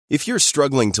If you're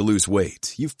struggling to lose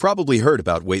weight, you've probably heard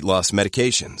about weight loss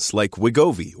medications like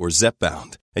Wegovy or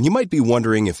Zepbound, and you might be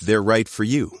wondering if they're right for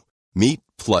you. Meet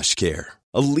PlushCare,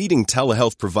 a leading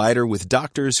telehealth provider with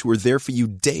doctors who are there for you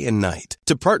day and night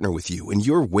to partner with you in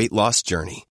your weight loss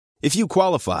journey. If you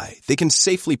qualify, they can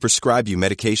safely prescribe you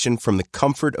medication from the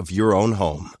comfort of your own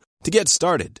home. To get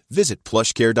started, visit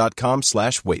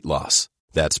plushcare.com/weight loss.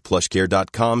 That's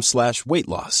plushcare.com/weight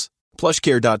loss.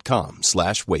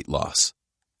 plushcare.com/weight loss.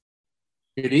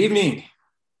 Good evening.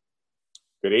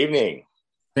 Good evening.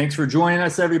 Thanks for joining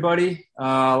us, everybody.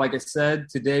 Like I said,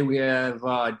 today we have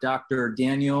Dr.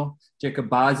 Daniel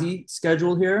Jacobazi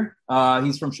scheduled here.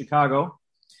 He's from Chicago.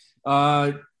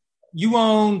 You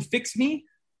own Fix Me?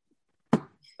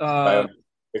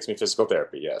 Fix Me Physical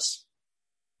Therapy, yes.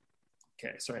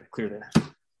 Okay, sorry to clear that.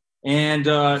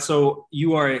 And so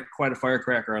you are quite a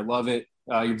firecracker. I love it.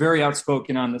 You're very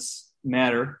outspoken on this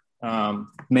matter,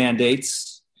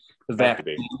 mandates, the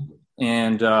vaccine.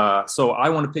 And so I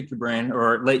want to pick your brain,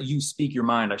 or let you speak your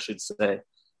mind, I should say,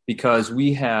 because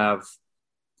we have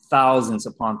thousands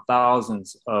upon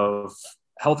thousands of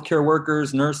healthcare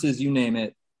workers, nurses, you name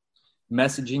it,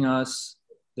 messaging us.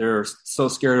 They're so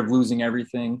scared of losing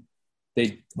everything.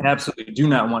 They absolutely do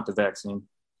not want the vaccine.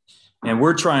 And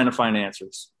we're trying to find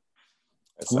answers.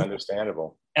 That's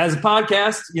understandable. As a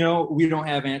podcast, we don't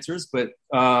have answers, but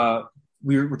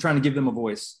we're trying to give them a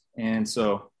voice. And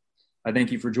so I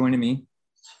thank you for joining me.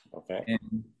 Okay.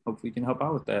 And hopefully you can help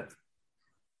out with that.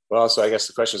 Well, so I guess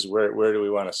the question is, where do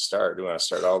we want to start? Do we want to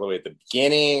start all the way at the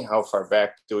beginning? How far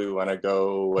back do we want to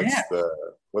go?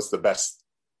 What's the best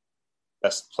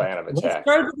plan of attack? Let's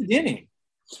start at the beginning.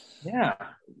 Yeah.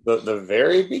 The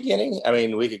very beginning? I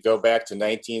mean, we could go back to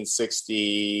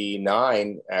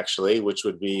 1969, actually, which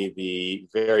would be the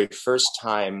very first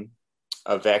time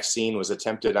a vaccine was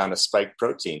attempted on a spike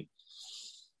protein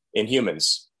in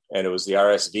humans. And it was the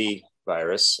RSV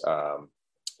virus.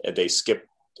 They skipped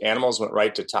animals, went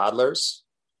right to toddlers.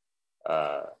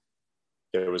 There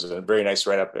was a very nice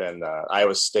write-up in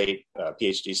Iowa State. A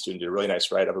PhD student did a really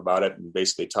nice write-up about it and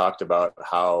basically talked about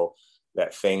how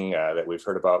that thing that we've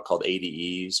heard about called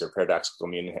ADEs, or paradoxical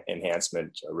immune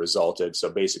enhancement, resulted. So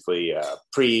basically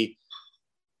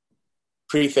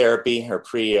pre-therapy or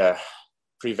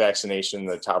pre-vaccination,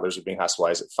 the toddlers were being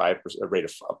hospitalized at a rate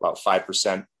of about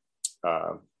 5%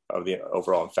 of the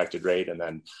overall infected rate. And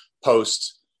then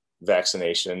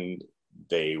post-vaccination,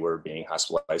 they were being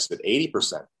hospitalized at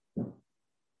 80%.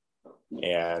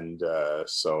 And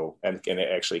it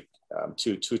actually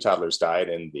two toddlers died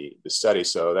in the study.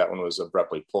 So that one was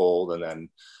abruptly pulled. And then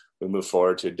we moved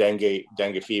forward to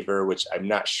dengue fever, which I'm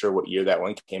not sure what year that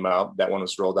one came out. That one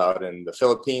was rolled out in the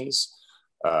Philippines.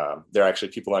 There are actually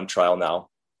people on trial now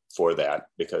for that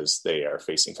because they are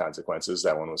facing consequences.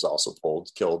 That one was also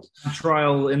killed.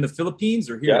 Trial in the Philippines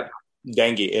or here? Yeah,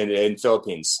 dengue in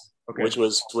Philippines, okay. which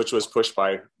was pushed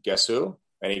by, guess who?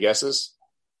 Any guesses?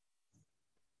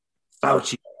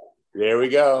 Fauci. There we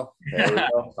go.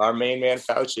 Our main man,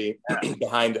 Fauci,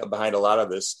 behind a lot of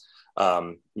this,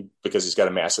 because he's got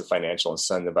a massive financial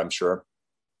incentive, I'm sure.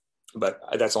 But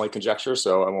that's only conjecture,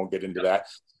 so I won't get into that.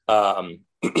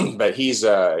 But he's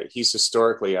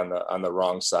historically on the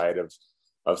wrong side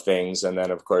of things. And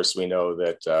then, of course, we know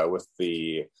that with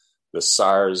the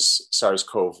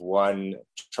SARS-CoV-1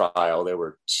 trial, there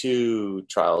were two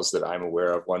trials that I'm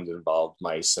aware of. One that involved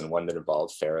mice and one that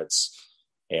involved ferrets.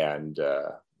 And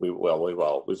we've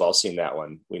all seen that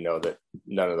one. We know that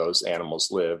none of those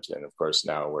animals lived, and of course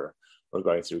now we're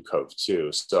going through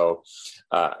CoV-2. So,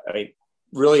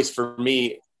 really, for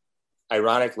me,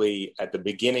 ironically, at the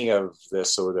beginning of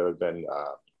this, so there had been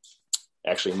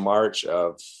actually March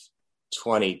of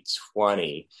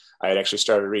 2020, I had actually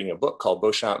started reading a book called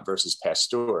Beauchamp versus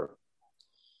Pasteur.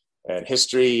 And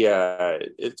history,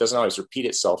 it doesn't always repeat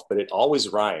itself, but it always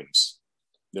rhymes.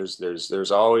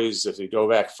 There's always, if you go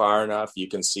back far enough, you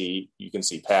can see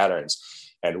patterns.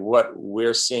 And what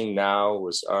we're seeing now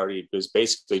was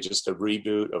basically just a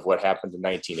reboot of what happened in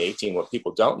 1918. What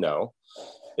people don't know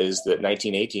is that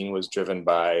 1918 was driven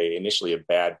by initially a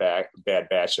bad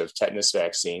batch of tetanus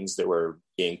vaccines that were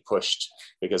being pushed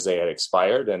because they had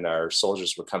expired, and our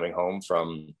soldiers were coming home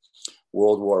from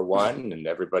World War I, and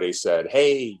everybody said,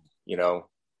 hey,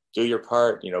 do your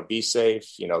part, be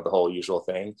safe, the whole usual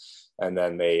thing. And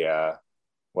then we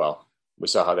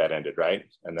saw how that ended, right?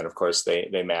 And then, of course,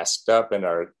 they masked up, and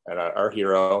our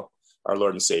hero, our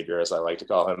Lord and Savior, as I like to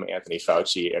call him, Anthony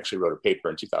Fauci, actually wrote a paper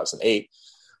in 2008,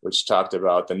 which talked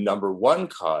about the number one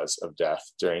cause of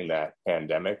death during that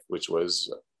pandemic, which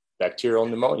was bacterial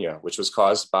pneumonia, which was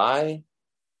caused by,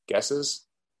 guesses?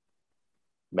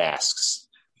 Masks.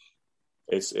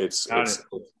 It's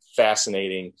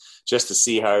fascinating just to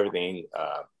see how everything,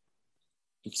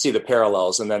 you can see the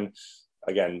parallels. And then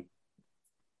again,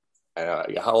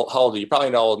 how old are you? Probably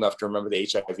not old enough to remember the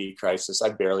HIV crisis. I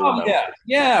barely remember.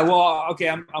 Yeah. Well, okay.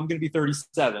 I'm going to be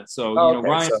 37. So,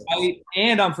 Ryan White,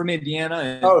 and I'm from Indiana.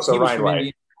 And so Ryan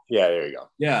White. Yeah, there you go.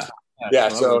 Yeah.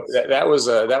 So that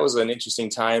was an interesting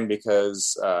time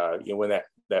because, when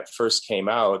that first came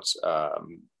out,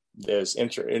 there's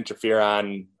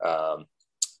interferon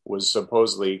was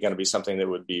supposedly going to be something that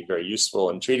would be very useful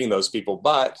in treating those people,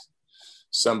 but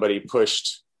somebody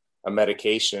pushed a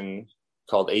medication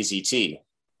called AZT.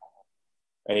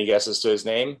 Any guesses to his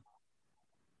name?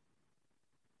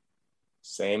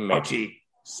 Same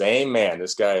man.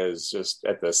 This guy is just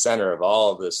at the center of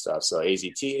all of this stuff. So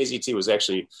AZT was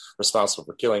actually responsible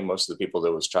for killing most of the people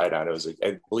that was tried on. It was,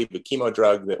 I believe, a chemo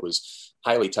drug that was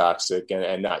highly toxic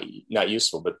and not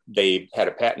useful, but they had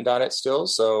a patent on it still.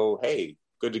 So, hey,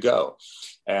 good to go.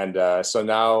 And so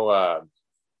now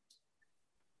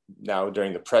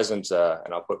during the present,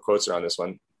 and I'll put quotes around this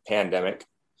one, pandemic,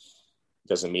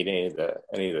 doesn't meet any of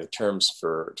the terms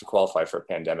to qualify for a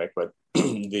pandemic, but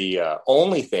the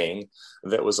only thing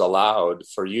that was allowed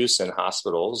for use in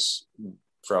hospitals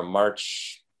from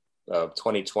March of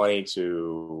 2020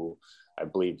 to, I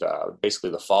believe, basically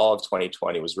the fall of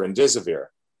 2020 was remdesivir.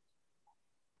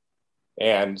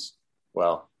 And,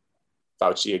 well,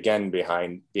 Fauci again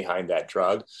behind that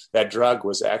drug. That drug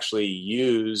was actually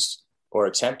used or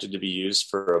attempted to be used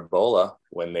for Ebola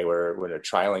when they're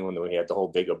trialing, when we had the whole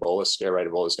big Ebola scare, right?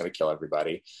 Ebola is going to kill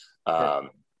everybody.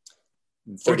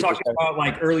 We're talking about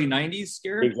like early 90s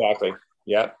scare? Exactly.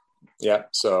 Yep.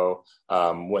 So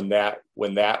when that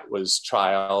was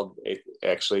trialed, it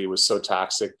actually was so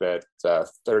toxic that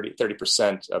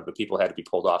 30% of the people had to be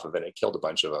pulled off of it, and it killed a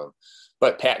bunch of them.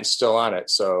 But patent's still on it,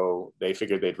 so they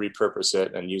figured they'd repurpose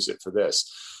it and use it for this.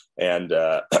 And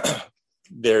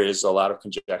there is a lot of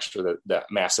conjecture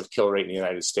that massive kill rate in the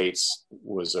United States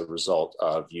was a result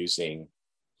of using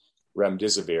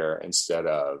remdesivir instead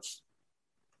of,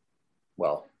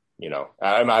 am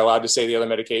I allowed to say the other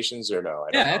medications or no?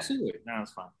 Absolutely. No,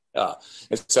 it's fine.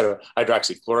 Instead of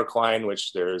hydroxychloroquine,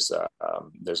 which there's a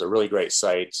really great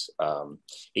site, I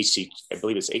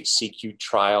believe it's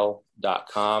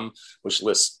hcqtrial.com, which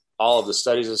lists all of the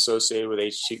studies associated with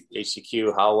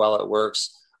HCQ, how well it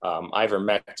works.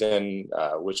 Ivermectin,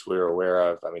 which we were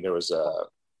aware of. I mean, there was a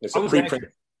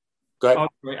preprint. Go ahead.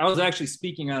 I was actually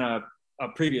speaking on a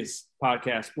previous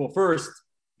podcast. Well, first,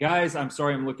 guys, I'm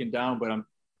sorry I'm looking down, but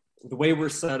the way we're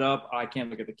set up, I can't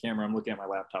look at the camera. I'm looking at my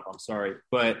laptop. I'm sorry.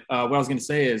 But what I was going to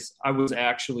say is I was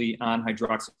actually on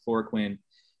hydroxychloroquine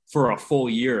for a full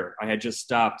year. I had just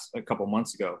stopped a couple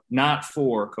months ago, not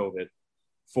for COVID,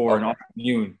 for an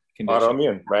autoimmune condition.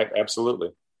 Autoimmune, right? Absolutely.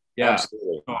 Yeah.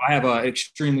 Absolutely. So I have an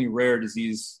extremely rare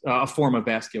disease, a form of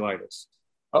vasculitis.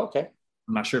 Okay.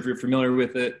 I'm not sure if you're familiar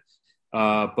with it.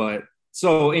 But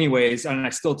so anyways, and I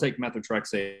still take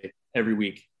methotrexate every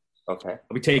week. Okay.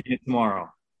 I'll be taking it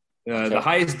tomorrow. The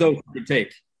highest dose I could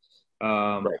take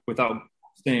without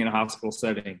staying in a hospital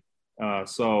setting.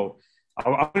 So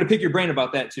I'm going to pick your brain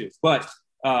about that too. But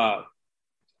as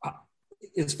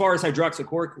far as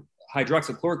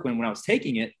hydroxychloroquine, when I was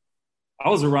taking it, I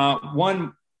was around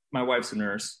one. My wife's a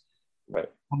nurse, right?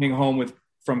 Coming home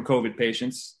from COVID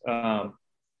patients.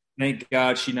 Thank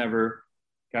God she never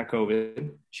got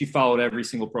COVID. She followed every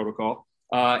single protocol.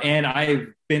 And I've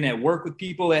been at work with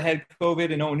people that had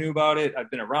COVID and no one knew about it.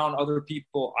 I've been around other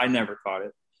people. I never caught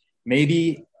it.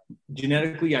 Maybe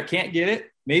genetically I can't get it.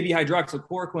 Maybe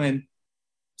hydroxychloroquine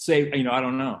I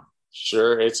don't know.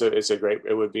 Sure. It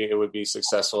would be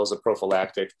successful as a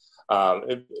prophylactic.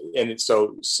 And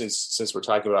so since we're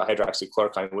talking about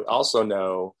hydroxychloroquine, we also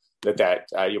know that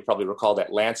you'll probably recall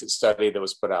that Lancet study that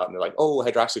was put out, and they're like, oh,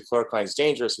 hydroxychloroquine is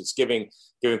dangerous. It's giving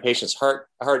patients heart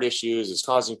issues. It's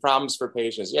causing problems for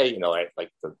patients. Yeah,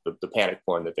 like the panic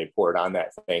porn that they poured on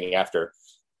that thing after.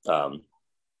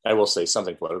 I will say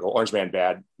something political. Orange Man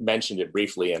Bad mentioned it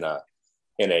briefly in a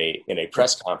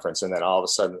press conference, and then all of a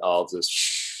sudden, all of this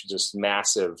just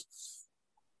massive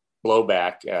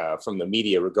blowback from the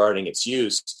media regarding its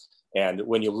use. And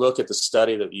when you look at the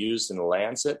study that used in the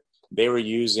Lancet, they were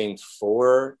using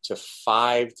 4 to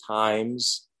 5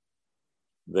 times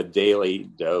the daily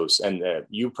dose. And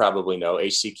you probably know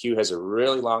HCQ has a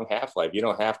really long half-life. You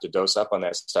don't have to dose up on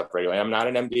that stuff regularly. I'm not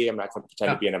an MD. I'm not going to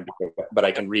pretend to be an MD, but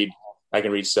I can read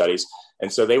studies. And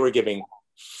so they were giving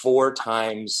 4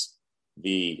 times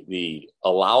the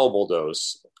allowable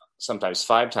dose, sometimes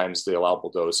 5 times the allowable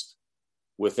dose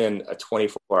within a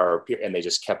 24-hour period. And they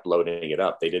just kept loading it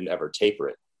up. They didn't ever taper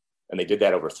it. And they did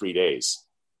that over 3 days.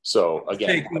 So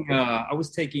again, I was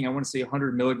taking, I want to say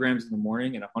 100 milligrams in the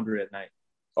morning and 100 at night.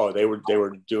 Oh, they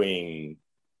were doing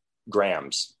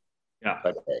grams. Yeah.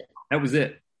 A day. That was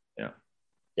it.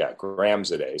 Yeah,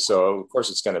 grams a day. So of course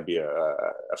it's going to be a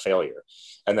failure.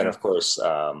 And then of course,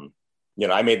 I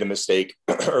made the mistake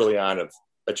early on of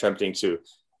attempting to,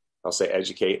 I'll say,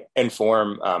 educate,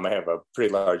 inform. I have a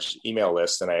pretty large email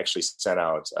list, and I actually sent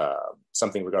out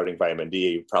something regarding vitamin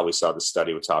D. You probably saw the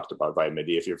study we talked about vitamin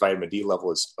D. If your vitamin D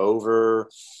level is over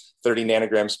 30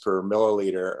 nanograms per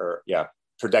milliliter,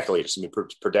 per deciliter,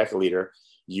 per deciliter,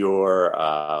 your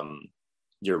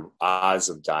odds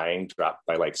of dying drop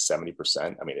by like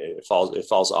 70%. I mean, it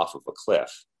falls off of a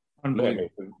cliff.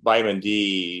 Vitamin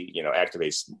D,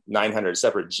 activates 900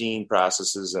 separate gene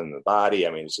processes in the body.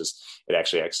 I mean, it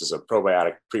actually acts as a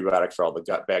probiotic, prebiotic for all the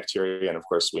gut bacteria. And of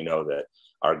course, we know that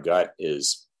our gut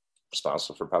is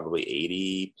responsible for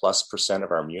probably 80+%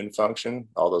 of our immune function.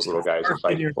 All those little guys are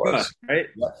fighting for us. Right?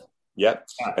 Yep.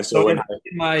 And so in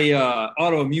my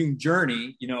autoimmune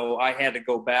journey, I had to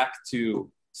go back to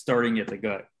starting at the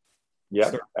gut. Yeah,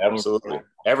 absolutely.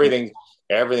 Everything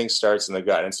starts in the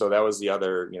gut. And so that was the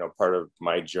other, part of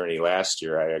my journey last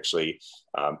year. I actually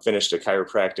finished a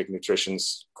chiropractic nutrition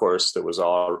course that was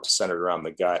all centered around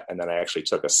the gut. And then I actually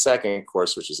took a second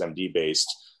course, which is MD based,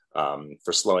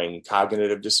 for slowing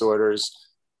cognitive disorders,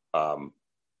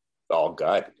 all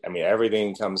gut. I mean,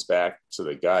 everything comes back to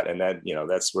the gut. And that,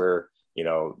 that's where,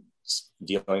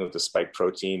 dealing with the spike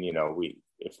protein,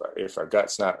 if our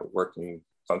gut's not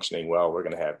functioning well, we're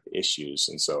going to have issues.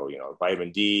 And so,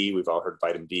 vitamin D, we've all heard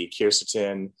vitamin D,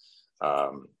 quercetin,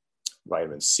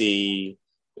 vitamin C,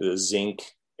 the zinc,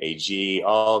 AG,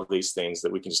 all of these things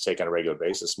that we can just take on a regular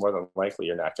basis. More than likely,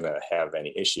 you're not going to have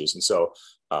any issues. And so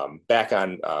back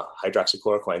on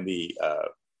hydroxychloroquine,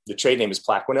 the trade name is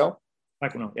Plaquenil.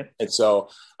 Plaquenil, yeah. And so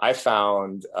I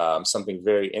found something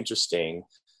very interesting.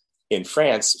 In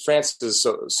France is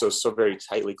so very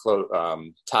tightly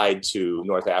tied to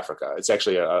North Africa. It's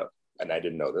actually and I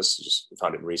didn't know this, just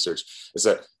found it in research. It's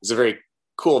a very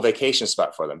cool vacation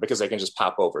spot for them because they can just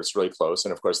pop over. It's really close,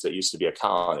 and of course, that used to be a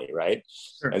colony, right?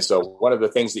 Sure. And so one of the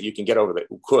things that you can get over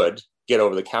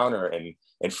the counter in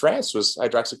France was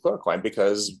hydroxychloroquine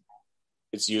because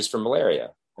it's used for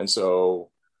malaria, and so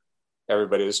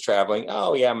everybody was traveling.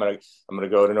 Oh yeah, I'm gonna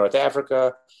go to North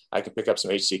Africa. I can pick up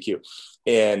some HCQ.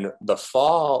 In the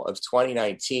fall of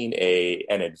 2019,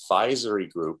 an advisory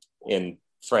group in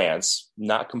France,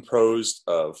 not composed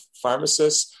of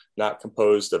pharmacists, not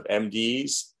composed of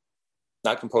MDs,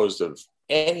 not composed of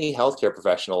any healthcare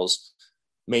professionals,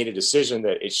 made a decision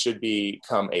that it should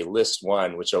become a list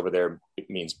 1, which over there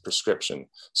means prescription.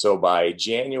 So by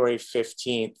January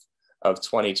 15th of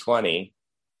 2020,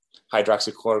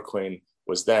 hydroxychloroquine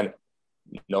was then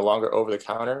no longer over the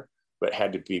counter, but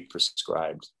had to be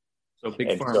prescribed. So big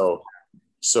pharma.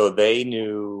 So they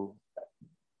knew.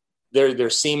 There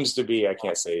seems to be. I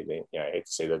can't say I hate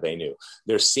to say that they knew.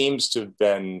 There seems to have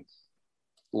been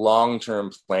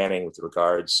long-term planning with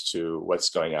regards to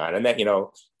what's going on, and that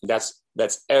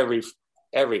that's every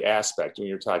aspect when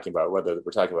you're talking about whether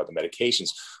we're talking about the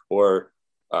medications or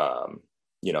up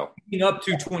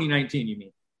to 2019. You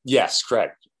mean? Yes,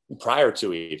 correct. Prior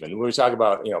to even, we were talking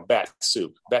about, Bat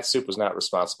Soup. Bat Soup was not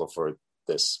responsible for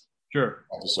this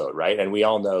episode, right? And we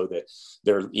all know that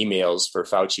there are emails for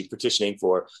Fauci petitioning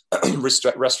for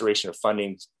restoration of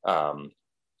funding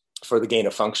for the gain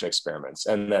of function experiments.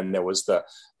 And then there was the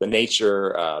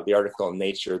Nature, the article in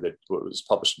Nature that was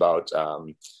published about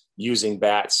using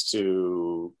bats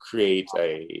to create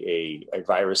a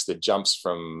virus that jumps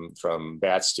from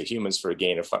bats to humans for a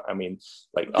gain of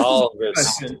all of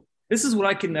this. This is what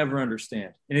I can never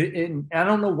understand. And I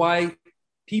don't know why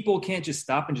people can't just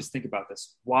stop and just think about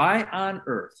this. Why on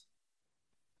earth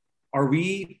are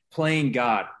we playing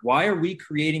God? Why are we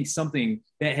creating something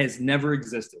that has never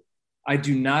existed? I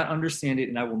do not understand it,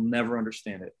 and I will never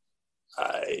understand it.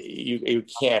 You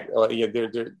can't.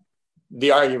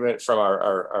 The argument from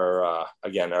our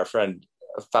friend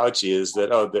Fauci is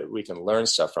that we can learn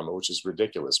stuff from it, which is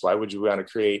ridiculous. Why would you want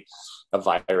to create a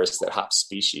virus that hops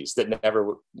species that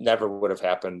never would have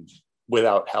happened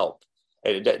without help?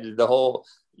 There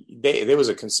was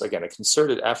a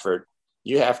concerted effort.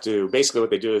 You have to basically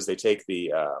what they do is they take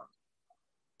the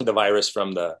virus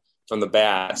from the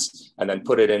bats and then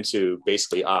put it into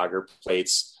basically agar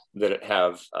plates that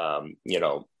have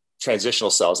transitional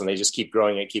cells, and they just keep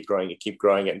growing it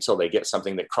until they get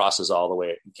something that crosses all the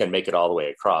way, can make it all the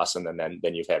way across, and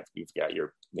then you've got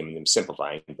your, I'm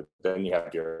simplifying, but then you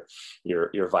have your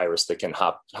virus that can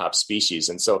hop species,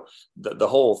 and so the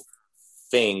whole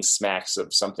thing smacks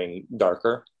of something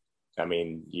darker. I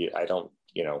mean,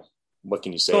 what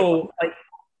can you say?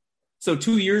 So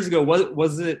 2 years ago,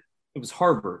 was it? It was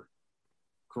Harvard,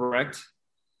 correct?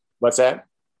 What's that?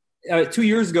 2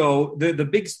 years ago, the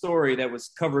big story that was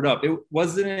covered up, it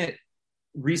wasn't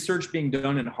research being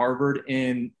done in Harvard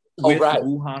Wuhan.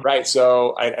 Right.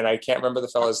 So I can't remember the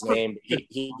fellow's name.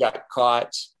 He got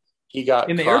caught. He got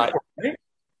in the caught. airport, right?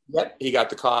 Yep, he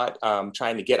got caught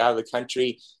trying to get out of the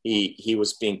country. He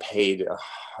was being paid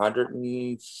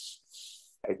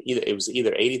it was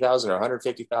either $80,000 or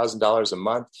 $150,000 a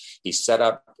month. He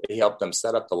helped them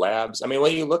set up the labs. I mean,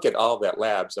 when you look at all of that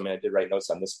labs, I mean, I did write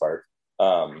notes on this part.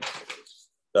 Where's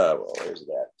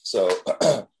that? So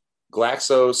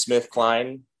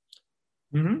GlaxoSmithKline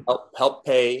helped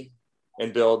pay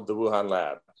and build the Wuhan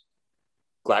lab.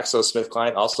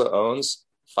 GlaxoSmithKline also owns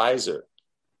Pfizer.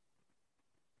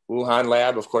 Wuhan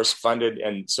lab, of course, funded,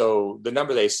 and so the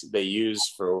number they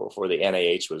used for the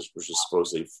NIH was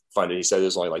supposedly funded. He said it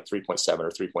was only like $3.7 or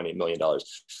 $3.8 million.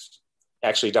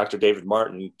 Actually, Dr. David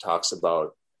Martin talks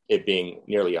about it being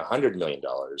nearly $100 million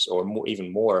or more,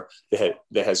 even more that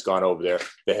has gone over there,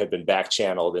 that had been back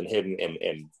channeled and hidden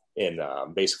in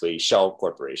basically shell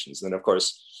corporations. And then, of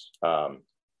course,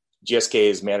 GSK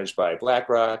is managed by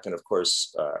BlackRock, and of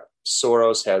course,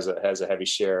 Soros has a heavy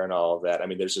share in all of that. I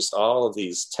mean, there's just all of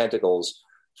these tentacles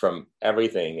from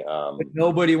everything. But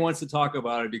nobody wants to talk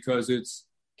about it because it's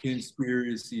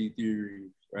conspiracy theory,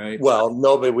 right? Well,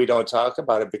 we don't talk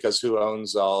about it because who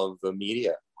owns all of the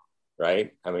media,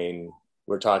 right? I mean,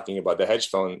 we're talking about the hedge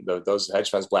fund, those hedge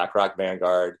funds, BlackRock,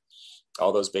 Vanguard,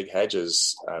 all those big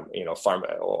hedges,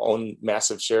 own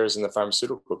massive shares in the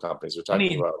pharmaceutical companies. We're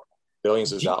talking about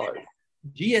billions of dollars.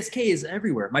 GSK is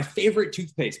everywhere. My favorite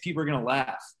toothpaste. People are going to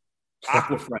laugh.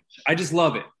 Aquafresh. I just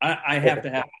love it. I have to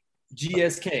have it.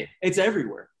 GSK. It's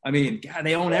everywhere. I mean, God,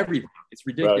 they own everything. It's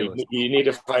ridiculous. Well, you need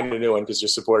to find a new one because you're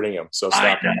supporting them. So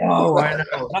stop. I know.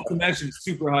 Not to mention it's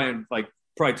super high in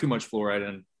probably too much fluoride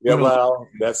in. Yeah, well,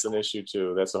 that's an issue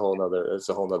too. That's a whole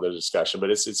nother discussion.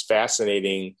 But it's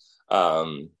fascinating.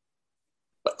 But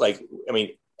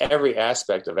every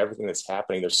aspect of everything that's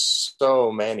happening, there's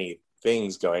so many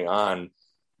things going on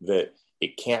that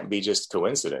it can't be just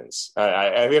coincidence.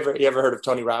 Have you ever heard of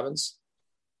Tony Robbins?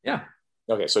 Yeah.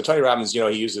 Okay, so Tony Robbins, he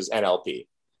uses NLP,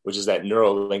 which is that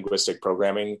neuro-linguistic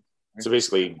programming. So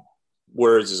basically,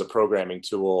 words is a programming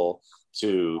tool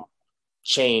to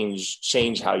change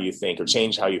how you think or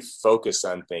change how you focus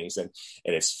on things, and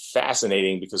it's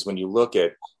fascinating because when you look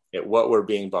at what we're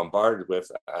being bombarded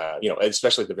with,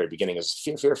 especially at the very beginning, is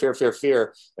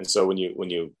fear, and so when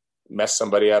you mess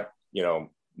somebody up,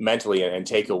 mentally and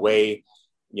take away,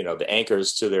 the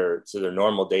anchors to their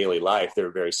normal daily life,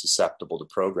 they're very susceptible to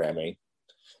programming.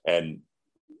 And,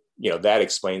 that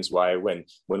explains why when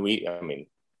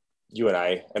you and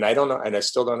I don't know, and I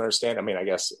still don't understand. I mean, I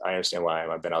guess I understand why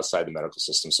I've been outside the medical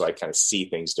system, so I kind of see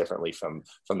things differently from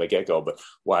the get-go, but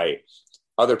why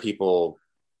other people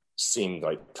seem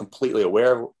like completely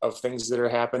aware of things that are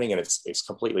happening and it's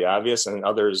completely obvious, and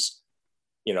others,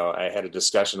 I had a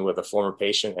discussion with a former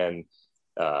patient, and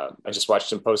I just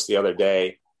watched him post the other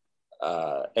day,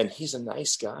 and he's a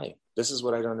nice guy. This is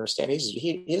what I don't understand.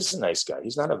 He is a nice guy.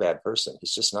 He's not a bad person.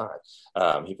 He's just not.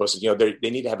 He posted, they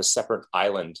need to have a separate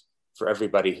island for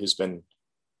everybody who's been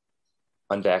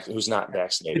who's not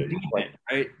vaccinated. The deep end,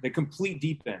 right? The complete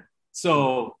deep end.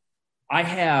 So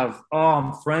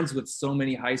I'm friends with so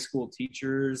many high school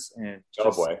teachers and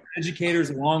educators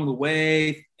along the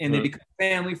way, and they become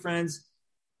family friends.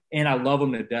 And I love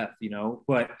them to death,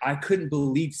 but I couldn't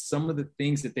believe some of the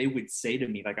things that they would say to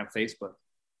me, like on Facebook,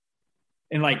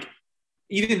 and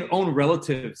even own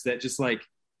relatives that just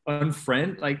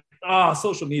unfriend,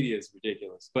 social media is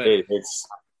ridiculous, but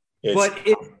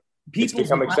it's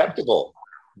become acceptable.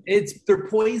 They're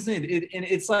poisoned. And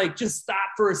it's just stop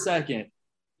for a second,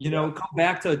 come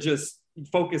back to just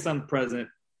focus on the present.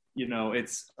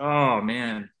 It's, oh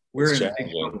man.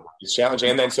 It's challenging.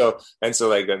 And then so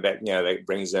like that, that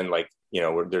brings in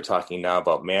they're talking now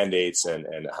about mandates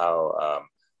and how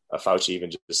Fauci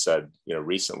even just said,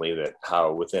 recently that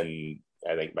how within,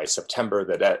 I think by September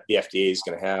that the FDA is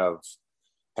going to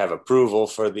have approval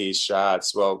for these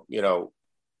shots. Well,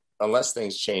 unless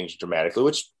things change dramatically,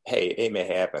 which, hey, it may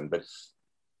happen, but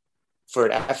for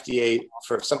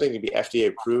something to be FDA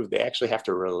approved, they actually have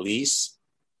to release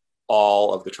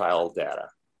all of the trial data,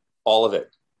 all of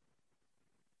it.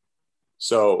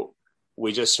 So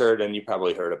we just heard, and you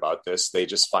probably heard about this, they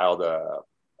just filed a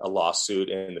lawsuit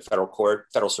in the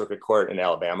federal circuit court in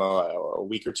Alabama a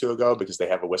week or two ago because they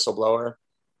have a whistleblower.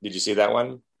 Did you see that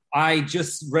one? I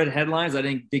just read headlines. I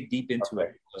didn't dig deep into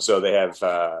it. So they have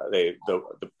the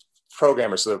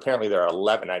programmers. So apparently there are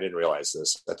 11. I didn't realize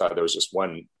this. I thought there was just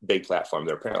one big platform.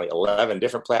 There are apparently 11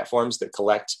 different platforms that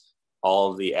collect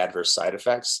all of the adverse side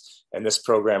effects. And this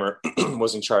programmer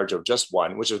was in charge of just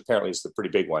one, which apparently is the pretty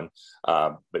big one.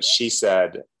 But she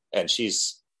said, and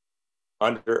she's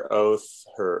under oath,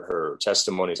 her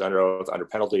testimony is under oath, under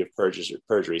penalty of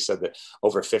perjury, said that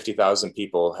over 50,000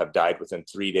 people have died within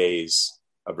 3 days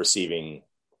of receiving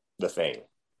the thing.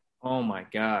 Oh my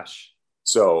gosh.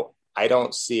 So I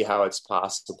don't see how it's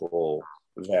possible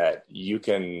that you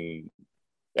can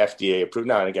FDA approve.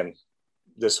 Now, and again,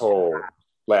 this whole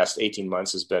last 18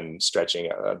 months has been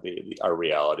stretching our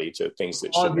reality to things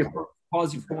that should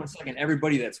pause you for 1 second.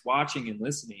 Everybody that's watching and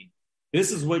listening,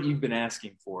 this is what you've been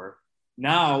asking for.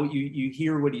 Now you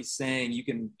hear what he's saying. You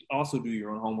can also do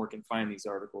your own homework and find these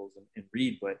articles and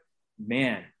read. But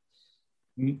man,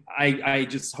 I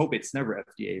just hope it's never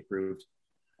FDA approved.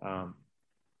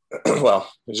 Well,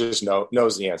 it just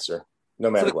knows the answer, no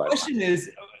matter so what. The question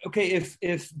is, okay,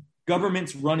 if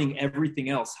government's running everything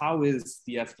else, how is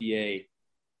the FDA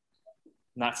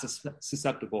not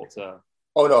susceptible to?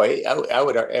 Oh no, I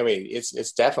would. I mean,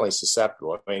 it's definitely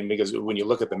susceptible. I mean, because when you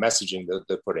look at the messaging that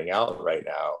they're putting out right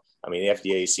now, I mean, the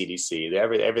FDA, CDC,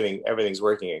 everything's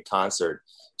working in concert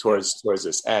towards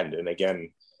this end. And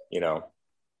again,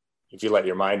 if you let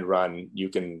your mind run, you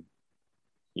can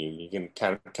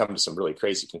kind of come to some really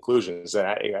crazy conclusions.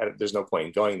 And there's no point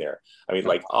in going there. I mean,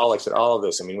 all of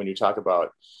this. I mean, when you talk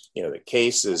about the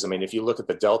cases, I mean, if you look at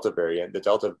the Delta variant,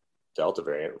 Delta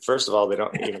variant. First of all, they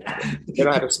don't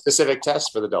have a specific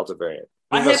test for the Delta variant.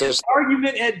 I had an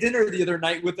argument at dinner the other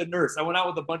night with a nurse. I went out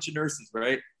with a bunch of nurses,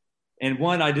 right? And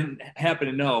one I didn't happen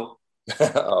to know.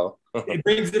 Oh. It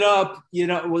brings it up,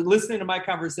 listening to my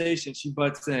conversation, she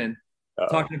butts in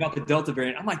talking about the Delta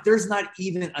variant. I'm like, there's not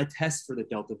even a test for the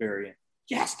Delta variant.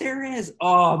 Yes, there is.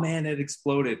 Oh man, it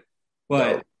exploded.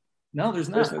 But no, there's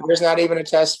not. There's not even a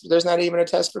test. There's not even a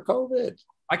test for COVID.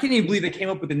 I can't even believe they came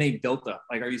up with the name Delta.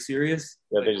 Like, are you serious?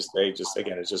 Yeah, they just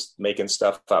again, it's just making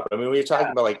stuff up. I mean, when you're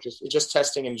talking about like just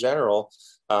testing in general,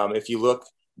 if you look,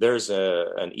 there's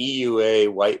an EUA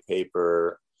white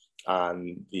paper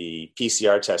on the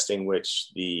PCR testing, which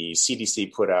the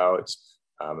CDC put out.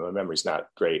 My memory's not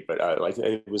great, but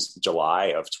it was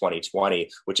July of 2020,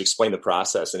 which explained the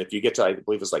process. And if you get to, I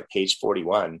believe it's like page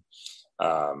 41,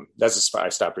 I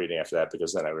stopped reading after that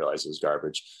because then I realized it was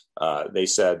garbage. They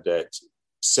said that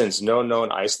since no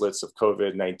known isolates of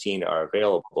COVID-19 are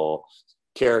available,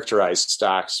 characterized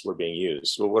stocks were being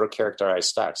used. Well, what are characterized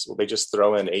stocks? Well, they just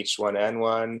throw in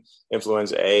H1N1,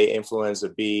 influenza A, influenza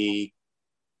B,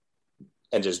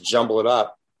 and just jumble it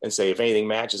up and say, if anything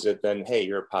matches it, then, hey,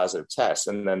 you're a positive test.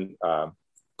 And then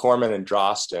Corman and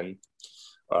Drosten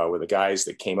were the guys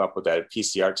that came up with that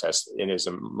PCR test. And it was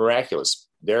a miraculous.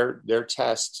 Their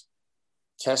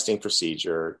testing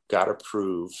procedure got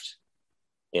approved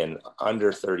in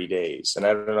under 30 days. And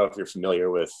I don't know if you're familiar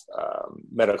with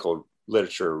medical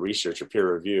literature research or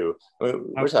peer review. I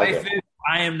mean,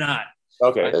 I am not.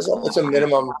 Okay. It's a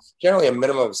minimum, generally a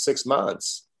minimum of 6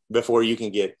 months before you can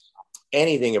get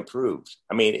anything approved.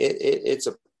 I mean, it's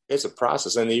a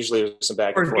process, and usually there's some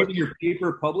back and forth. Getting your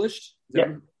paper published?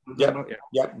 Yep.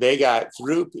 They got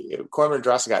through, Corman and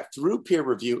Drosten got through peer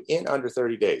review in under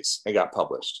 30 days and got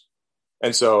published.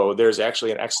 And so there's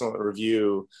actually an excellent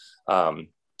review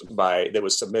that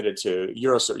was submitted to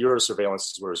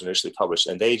Eurosurveillance, where it was initially published,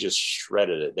 and they just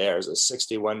shredded it. There's a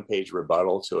 61-page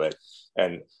rebuttal to it.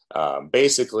 And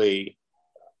basically,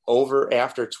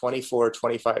 after 24,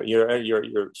 25,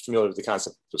 you're familiar with the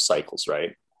concept of cycles,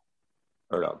 right?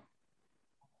 Or no?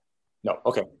 No.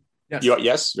 Okay. Yes. You are?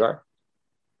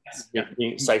 Yes.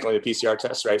 You're cycling the PCR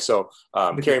test, right? So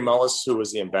Kary Mullis, who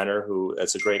was the inventor,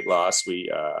 it's a great loss.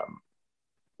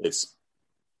 It's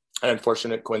an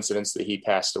unfortunate coincidence that he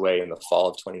passed away in the fall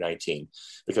of 2019,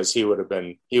 because he was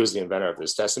the inventor of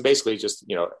this test. And basically just,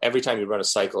 every time you run a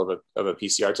cycle of a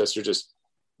PCR test, you're just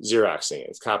Xeroxing it.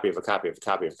 It's copy of a copy of a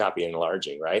copy of a copy,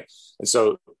 enlarging, right? And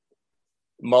so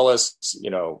Mullis,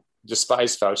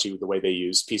 despised Fauci with the way they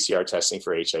use PCR testing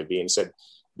for HIV, and said,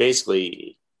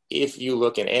 basically, if you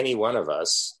look in any one of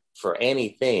us for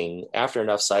anything, after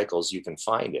enough cycles, you can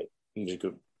find it,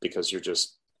 because you're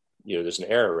just, there's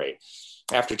an error rate.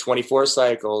 After 24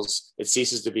 cycles, it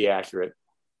ceases to be accurate.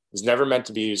 It's never meant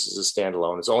to be used as a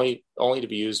standalone. It's only to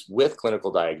be used with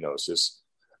clinical diagnosis.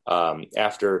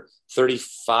 After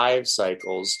 35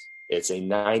 cycles, it's a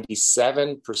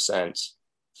 97%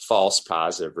 false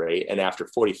positive rate. And after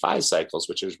 45 cycles,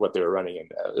 which is what they were running in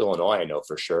Illinois, I know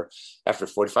for sure, after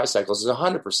 45 cycles is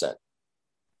 100%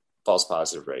 false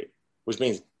positive rate, which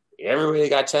means everybody that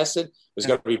got tested was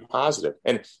going to be positive.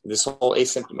 And this whole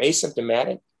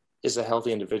asymptomatic, is a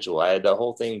healthy individual? The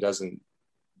whole thing doesn't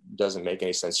make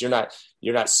any sense. You're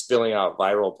not spilling out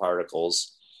viral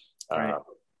particles Right.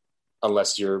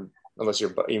 unless your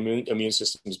immune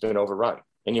system's been overrun,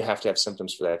 and you have to have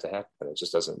symptoms for that to happen. It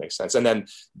just doesn't make sense. And then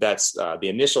that's the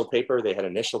initial paper. They had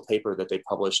an initial paper that they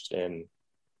published in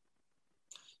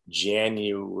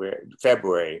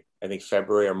February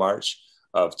or March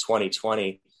of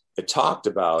 2020 that talked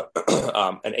about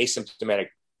an asymptomatic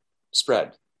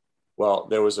spread. Well,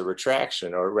 there was a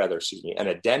retraction, or rather, an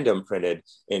addendum printed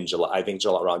in July,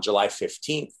 around July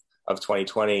 15th of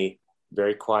 2020,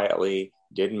 very quietly,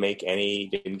 didn't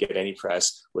get any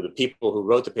press, where the people who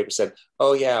wrote the paper said,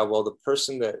 oh yeah, well, the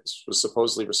person that was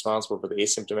supposedly responsible for the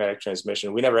asymptomatic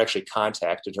transmission, we never actually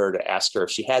contacted her to ask her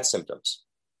if she had symptoms.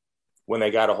 When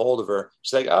they got a hold of her,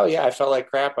 she's like, oh yeah, I felt like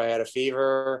crap. I had a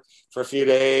fever for a few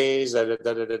days.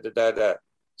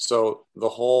 So the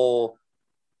whole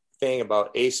thing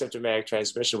about asymptomatic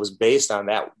transmission was based on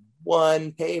that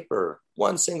one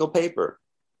single paper.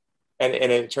 And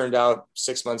it turned out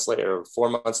 6 months later, or 4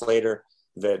 months later,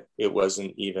 that it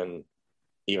wasn't even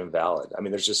valid. I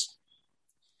mean, there's just,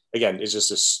 again, it's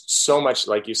just so much,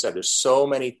 like you said, there's so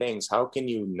many things. How can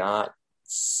you not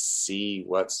see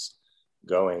what's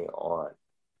going on?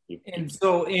 And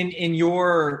so in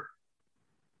your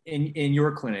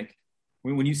clinic,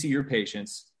 when you see your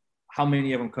patients, how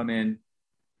many of them come in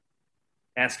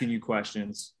asking you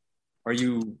questions? Are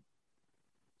you...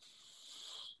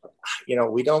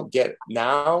 we don't get,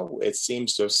 now it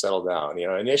seems to have settled down.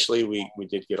 Initially we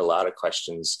did get a lot of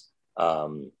questions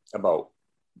about,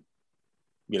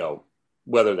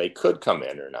 whether they could come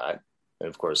in or not. And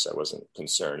of course I wasn't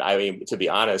concerned. I mean, to be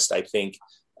honest, I think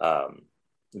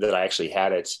that I actually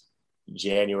had it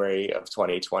January of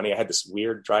 2020. I had this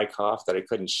weird dry cough that I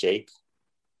couldn't shake.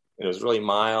 It was really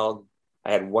mild.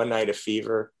 I had one night of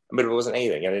fever, but it wasn't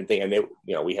anything. I didn't think,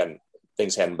 and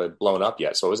things hadn't been blown up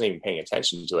yet, so I wasn't even paying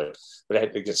attention to it. But I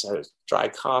had a dry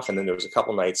cough, and then there was a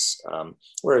couple nights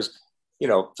where it was,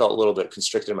 felt a little bit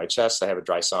constricted in my chest. I have a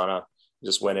dry sauna.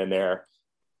 Just went in there,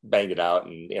 banged it out,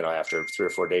 and after 3 or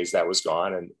 4 days, that was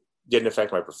gone, and didn't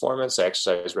affect my performance. I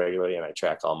exercised regularly, and I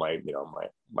tracked all my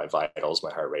my vitals,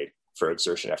 my heart rate for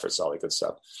exertion efforts, all that good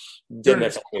stuff. Didn't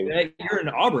affect me. You're an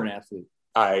Auburn athlete.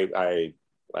 I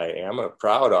am a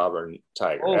proud Auburn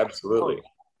Tiger. Oh, Absolutely.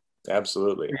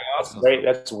 Absolutely. Awesome.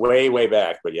 That's way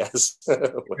back, but yes.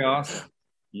 Awesome.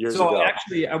 Years ago. So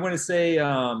actually, I want to say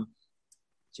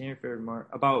January, February, March,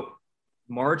 about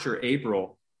March or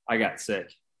April, I got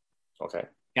sick. Okay.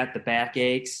 Got the back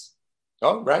aches.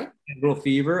 Oh, right. A little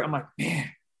fever. I'm like, man,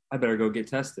 I better go get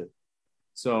tested.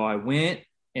 So I went,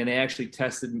 and they actually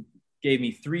gave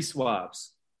me 3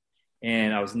 swabs,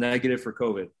 and I was negative for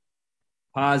COVID,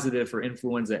 positive for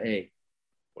influenza A.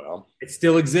 Well, it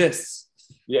still exists.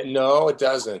 Yeah, no, it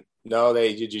doesn't. No,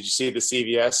 did you see the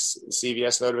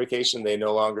CVS notification? They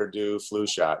no longer do flu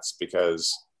shots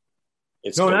because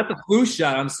it's not the flu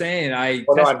shot. I'm saying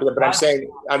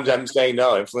I'm saying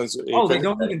no. Influenza. Oh, they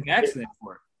don't even vaccinate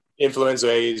for it. Influenza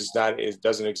A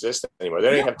doesn't exist anymore. They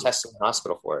don't even have tests in the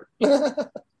hospital for it.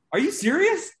 Are you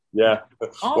serious? Yeah.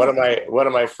 Oh. One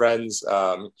of my friends.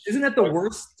 Isn't that the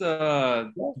worst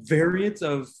variant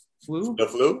of flu? The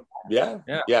flu? Yeah.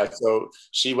 So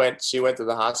she went to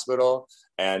the hospital,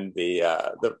 and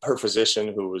her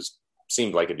physician, who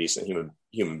seemed like a decent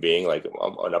human being, like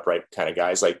an upright kind of guy,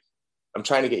 is like, I'm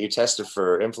trying to get you tested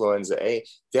for influenza A.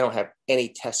 They don't have any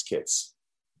test kits.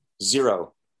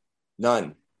 0.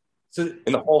 None. So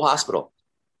in the whole hospital.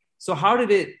 So how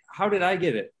did I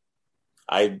get it?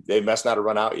 They must not have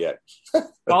run out yet.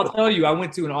 I'll tell you, I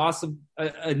went to an awesome,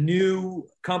 a new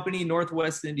company,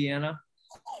 Northwest Indiana,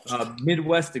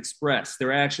 Midwest Express.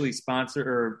 They're actually sponsored,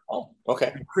 or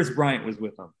okay. Chris Bryant was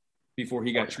with them before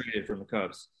he got traded from the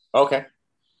Cubs. Okay.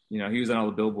 He was on all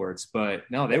the billboards, but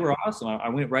no, they were awesome. I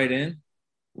went right in,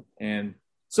 and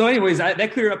so anyways,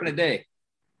 that cleared up in a day,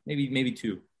 maybe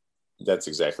 2. That's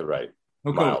exactly right.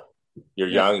 Oh, cool. You're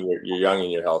young. You're young and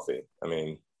you're healthy. I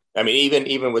mean,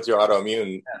 even with your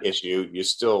autoimmune issue, you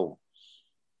still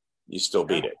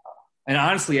beat it. And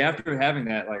honestly, after having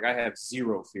that, like, I have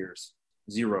 0 fears.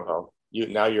 0. Well,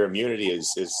 now your immunity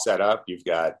is set up. You've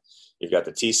got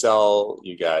the T cell.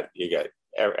 You got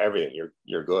everything.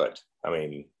 You're good. I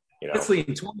mean, Actually,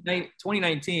 in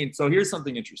 2019. So here's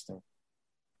something interesting.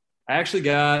 I actually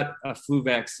got a flu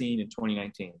vaccine in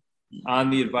 2019 on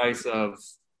the advice of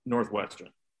Northwestern.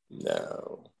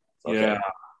 No. Okay. Yeah.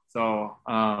 So,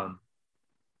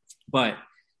 but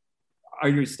are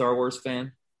you a Star Wars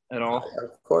fan at all?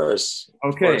 Of course. Okay.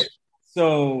 Of course.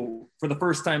 So for the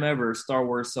first time ever, Star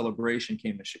Wars Celebration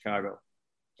came to Chicago.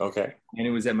 Okay. And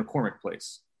it was at McCormick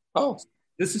Place. Oh.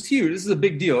 This is huge. This is a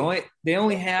big deal. They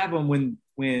only have them when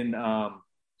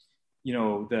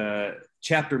the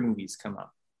chapter movies come out.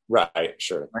 Right,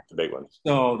 sure, the big one.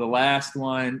 So the last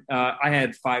one, I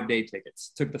had 5-day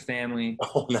tickets. Took the family.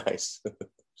 Oh, nice.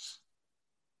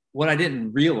 What I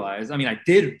didn't realize, I mean, I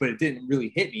did, but it didn't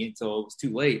really hit me until it was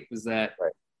too late, was that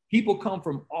people come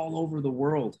from all over the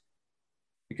world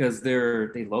because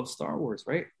they love Star Wars,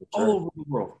 right? Sure. All over the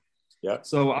world. Yeah.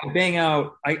 So I bang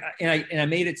out, I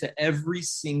made it to every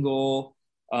single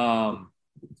panel.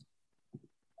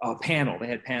 They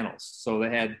had panels. So they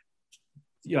had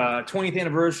 20th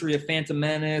anniversary of Phantom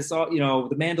Menace,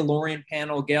 the Mandalorian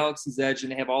panel, Galaxy's Edge,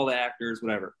 and they have all the actors,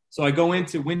 whatever. So I go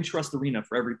into Wintrust Arena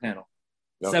for every panel.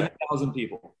 Okay. 7,000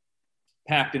 people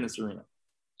packed in this arena.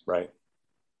 Right.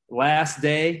 Last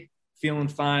day, feeling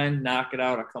fine, knock it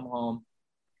out. I come home.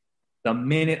 The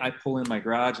minute I pull in my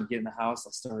garage and get in the house,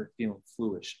 I started feeling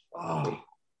foolish. Oh,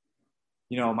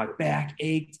 my back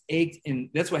ached, and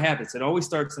that's what happens. It always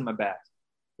starts in my back.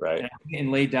 Right. And I'm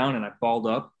getting laid down, and I balled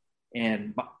up,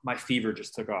 and my fever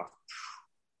just took off.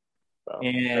 Well,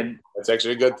 and that's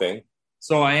actually a good thing.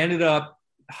 So I ended up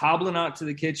hobbling out to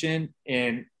the kitchen,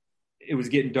 and it was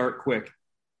getting dark quick,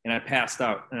 and I passed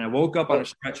out, and I woke up on a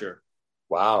stretcher.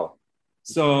 Wow.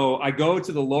 So I go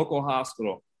to the local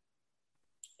hospital,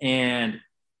 and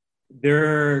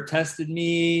they're testing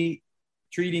me,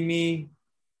 treating me.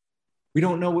 We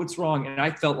don't know what's wrong. And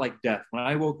I felt like death. When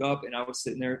I woke up and I was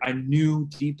sitting there, I knew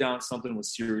deep down something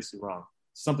was seriously wrong.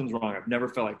 Something's wrong. I've never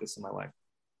felt like this in my life.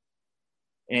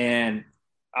 And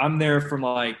I'm there from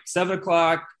like 7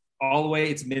 o'clock all the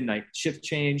way. It's midnight. Shift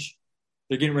change.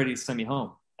 They're getting ready to send me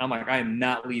home. I'm like, I am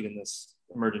not leaving this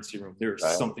emergency room. There's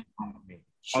something wrong with me.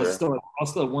 Sure. I was still at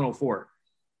 104.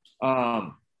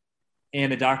 And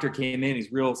the doctor came in.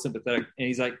 He's real sympathetic, and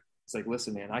he's like,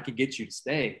 listen, man, I could get you to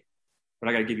stay, but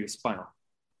I got to give you a spinal.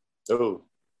 Oh,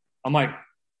 I'm like,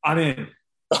 I'm in.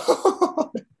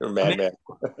 You're a madman.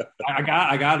 I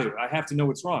got to. I have to know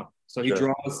what's wrong. So he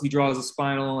draws a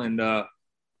spinal, and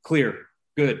clear,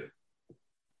 good.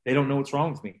 They don't know what's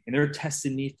wrong with me, and they're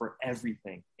testing me for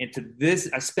everything. And to this,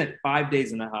 I spent 5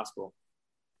 days in the hospital.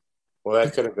 Well,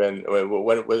 that could have been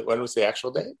when was the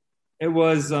actual date? It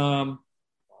was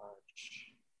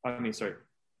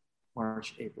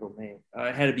March, April, May.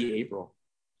 It had to be April.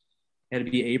 It had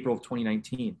to be April of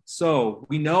 2019. So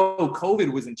we know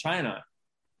COVID was in China,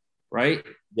 right?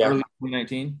 Yeah. Early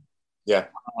 2019. Yeah.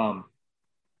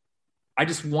 I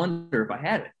just wonder if I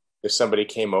had it. If somebody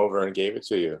came over and gave it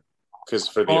to you, because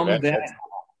for the event,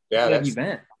 that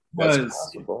event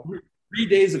was 3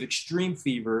 days of extreme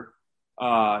fever.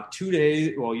 2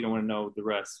 days. Well, you don't want to know the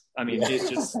rest. I mean, it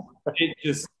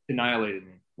just annihilated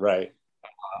me. Right.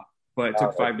 But it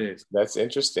took 5 days. That's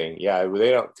interesting. Yeah,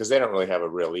 they don't really have a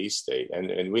release date,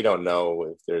 and we don't know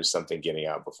if there's something getting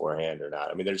out beforehand or not.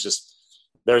 I mean, there's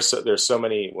so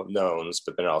many knowns,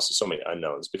 but then also so many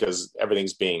unknowns because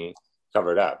everything's being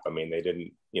covered up. I mean,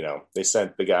 they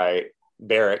sent the guy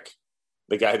Barrick,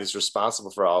 the guy that's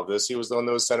responsible for all of this. He was the one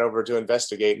that was sent over to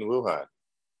investigate in Wuhan.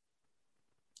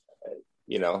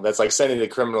 That's like sending the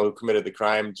criminal who committed the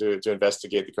crime to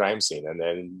investigate the crime scene. And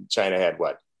then China had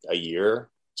a year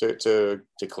to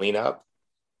clean up.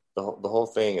 The whole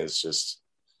thing is just,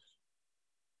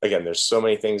 again, there's so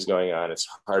many things going on. It's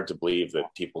hard to believe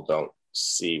that people don't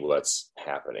see what's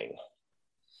happening.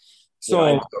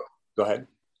 So go ahead.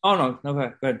 Oh no,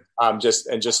 okay, good. Just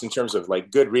in terms of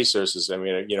like good resources. I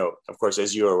mean, of course,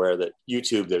 as you are aware that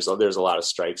YouTube, there's a lot of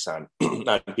strikes on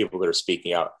on people that are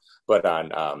speaking out, but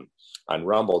on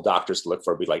Rumble, doctors to look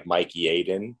for would be like Mike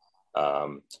Yaden,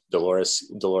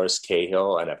 Dolores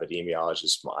Cahill, an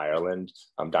epidemiologist from Ireland,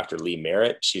 Dr. Lee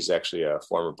Merritt. She's actually a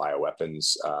former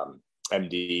bioweapons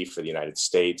MD for the United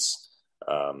States.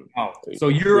 So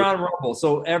you're on Rumble.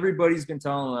 So everybody's been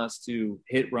telling us to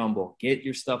hit Rumble, get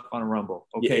your stuff on Rumble.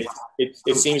 Okay.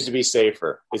 It seems to be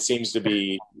safer. It seems to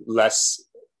be less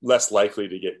likely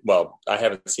to get, well, I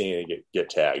haven't seen it get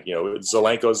tagged.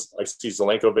 Zelenko's, I see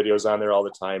Zelenko videos on there all the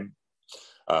time.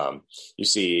 You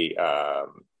see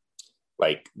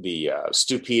like the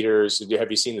Stu Peters. Have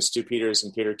you seen the Stu Peters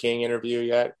and Peter King interview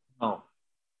yet? No.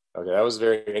 Okay, that was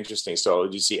very interesting. So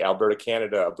did you see Alberta,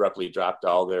 Canada abruptly dropped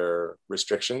all their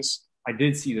restrictions? I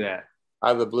did see that.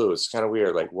 Out of the blue. It's kind of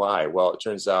weird. Like, why? Well, it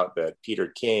turns out that Peter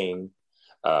King,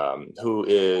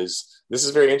 this is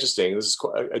very interesting. This is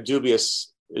a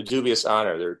dubious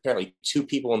honor. There are apparently 2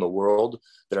 people in the world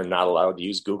that are not allowed to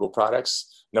use Google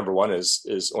products. Number 1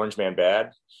 is Orange Man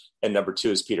Bad, and number 2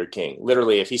 is Peter King.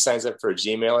 Literally, if he signs up for a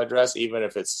Gmail address, even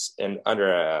if it's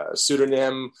under a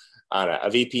pseudonym on a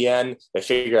VPN, they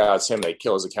figure out it's him, they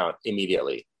kill his account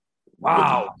immediately.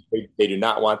 Wow. They do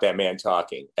not want that man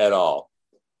talking at all.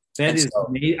 That is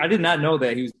amazing. I did not know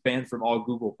that he was banned from all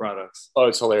Google products. Oh,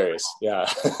 it's hilarious. Yeah.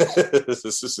 This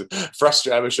is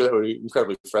frustrating. I'm sure that would be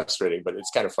incredibly frustrating, but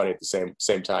it's kind of funny at the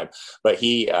same time. But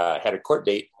he had a court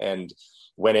date and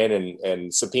went in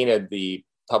and subpoenaed the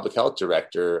public health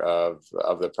director of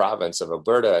the province of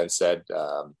Alberta and said,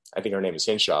 I think her name is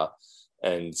Hinshaw,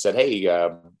 and said, hey,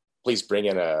 please bring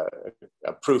in a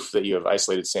proof that you have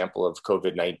isolated sample of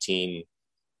COVID-19,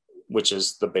 which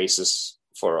is the basis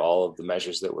for all of the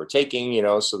measures that we're taking,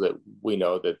 so that we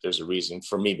know that there's a reason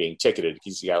for me being ticketed,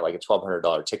 because he got like a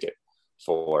 $1,200 ticket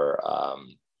for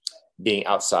being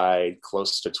outside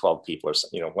close to 12 people or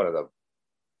something. One of the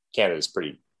Canada's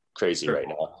pretty crazy right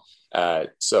now.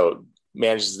 So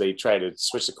manages, they try to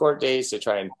switch the court dates. They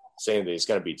try and say that he's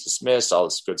going to be dismissed, all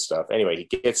this good stuff. Anyway, he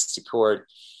gets to court.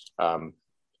 The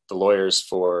lawyers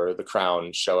for the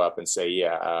Crown show up and say,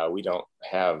 we don't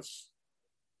have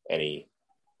any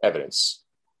evidence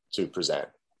to present.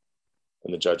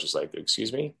 And the judge was like,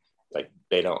 excuse me? Like,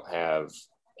 they don't have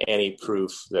any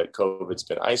proof that COVID's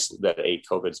been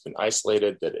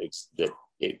isolated, that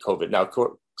COVID, now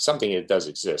something, it does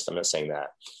exist. I'm not saying that,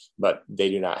 but they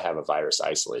do not have a virus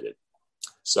isolated.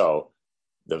 So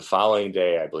the following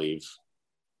day, I believe,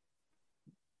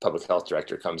 public health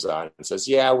director comes on and says,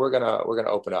 we're going to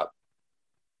open up.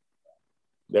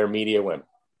 Their media went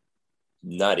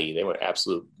nutty. They went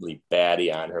absolutely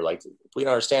batty on her. Like, we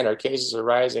don't understand. Our cases are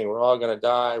rising. We're all going to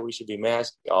die. We should be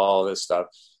masked. All this stuff.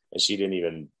 And she didn't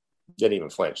even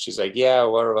flinch. She's like,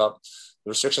 what about the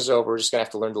restrictions are over? We're just going to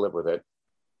have to learn to live with it.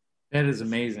 That is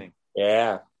amazing.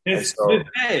 Yeah. It's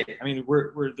today. I mean,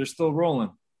 they're still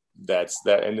rolling. That's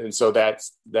that. And so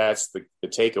that's the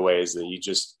takeaway, is that you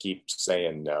just keep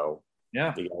saying no.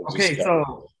 Yeah.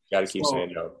 So got to keep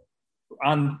saying no.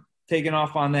 On taking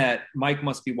off on that, Mike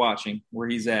must be watching where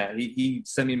he's at. He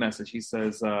sent me a message. He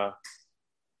says,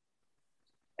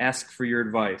 ask for your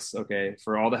advice, okay,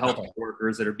 for all the health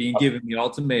workers that are being given the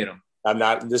ultimatum.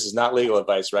 This is not legal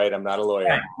advice, right? I'm not a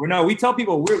lawyer. No, we tell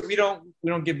people we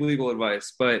don't give legal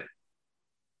advice, but.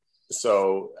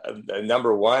 So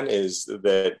number one is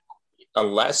that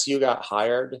unless you got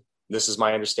hired, this is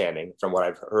my understanding from what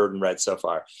I've heard and read so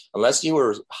far, unless you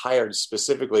were hired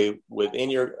specifically within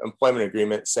your employment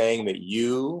agreement saying that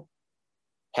you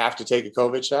have to take a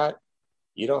COVID shot,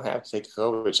 you don't have to take a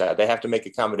COVID shot. They have to make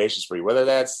accommodations for you, whether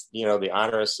that's, the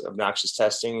onerous, obnoxious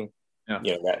testing,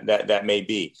 that may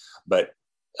be. But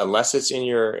unless it's in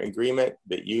your agreement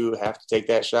that you have to take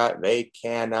that shot, they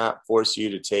cannot force you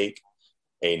to take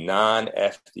a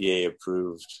non-FDA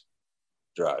approved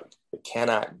drug. They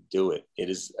cannot do it. It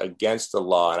is against the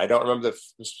law. And I don't remember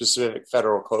the specific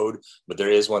federal code, but there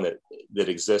is one that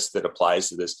exists that applies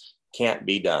to this. Can't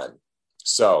be done.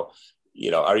 So,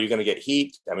 are you going to get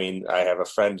heat? I mean, I have a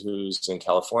friend who's in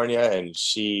California, and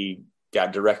she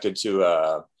got directed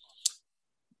to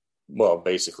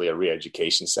basically a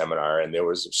re-education seminar. And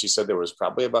she said there were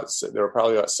probably about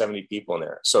 70 people in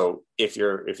there. So if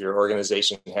your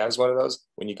organization has one of those,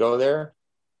 when you go there,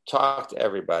 talk to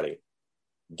everybody.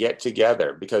 Get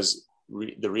together, because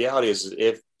the reality is,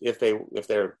 if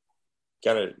they're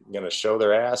gonna show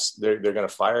their ass, they're gonna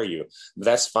fire you. But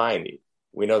that's fine.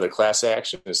 We know the class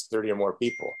action is 30 or more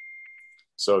people.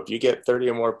 So if you get 30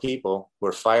 or more people who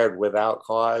are fired without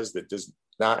cause, that does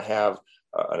not have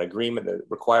an agreement that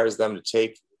requires them to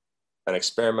take an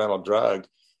experimental drug,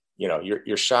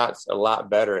 your shot's a lot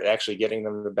better at actually getting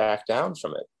them to back down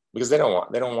from it, because they don't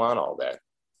want all that.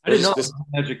 I didn't know this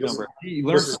magic number. You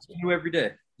learn something new every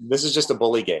day. This is just a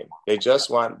bully game. They're just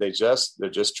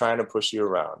trying to push you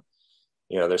around.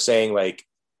 They're saying like,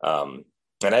 and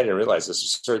I didn't realize this,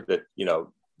 is that,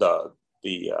 the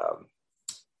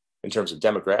in terms of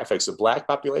demographics, the Black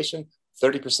population,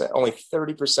 only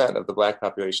 30% of the Black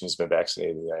population has been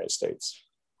vaccinated in the United States.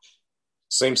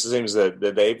 Seems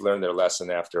that they've learned their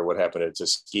lesson after what happened at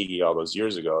Tuskegee all those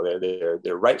years ago.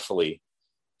 They're rightfully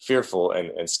fearful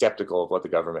and skeptical of what the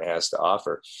government has to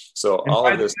offer. So and all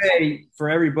of this, for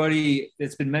everybody,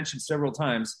 it's been mentioned several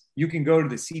times, you can go to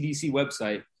the CDC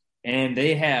website and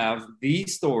they have the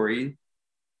story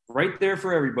right there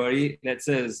for everybody that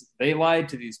says they lied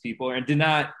to these people and did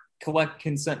not collect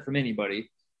consent from anybody.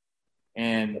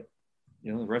 And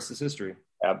the rest is history.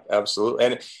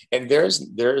 Absolutely. And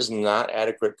there's not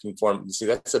adequate conformity. See,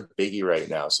 that's a biggie right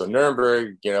now. So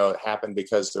Nuremberg, happened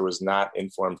because there was not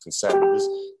informed consent.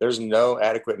 There's no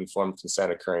adequate informed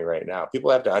consent occurring right now.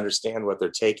 People have to understand what they're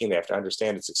taking. They have to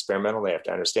understand it's experimental. They have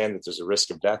to understand that there's a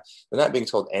risk of death. They're not being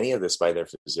told any of this by their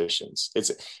physicians.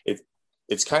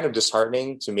 It's kind of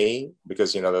disheartening to me,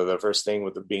 because, the first thing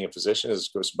with being a physician is,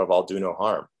 of course, above all, do no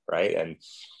harm. Right. And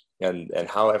and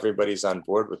how everybody's on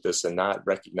board with this and not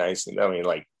recognizing. I mean,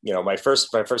 like, my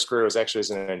first career was actually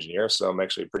as an engineer, so I'm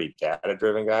actually a pretty data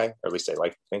driven guy, or at least I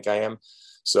like to think I am.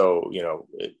 So,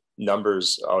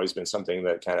 numbers always been something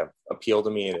that kind of appealed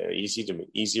to me and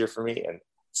easier for me. And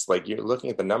it's like, you're looking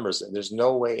at the numbers and there's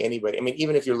no way anybody, I mean,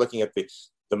 even if you're looking at the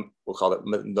we'll call it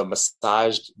the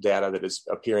massaged data that is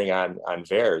appearing on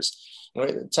VAERS,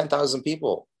 10,000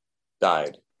 people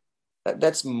died.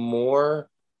 That's more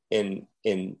in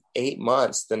 8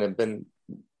 months than have been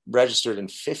registered in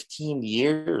 15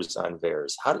 years on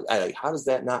VAERS. How does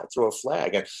that not throw a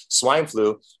flag? And swine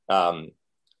flu,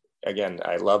 again,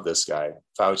 I love this guy,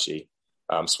 Fauci.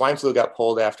 Swine flu got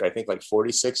pulled after, I think, like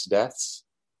 46 deaths.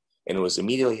 And it was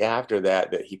immediately after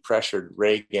that he pressured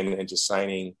Reagan into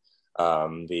signing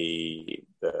that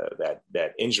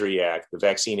Injury Act, the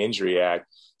Vaccine Injury Act,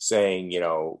 saying,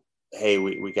 hey,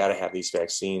 we got to have these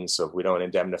vaccines. So if we don't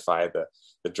indemnify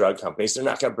the drug companies, they're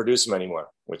not going to produce them anymore,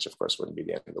 which of course wouldn't be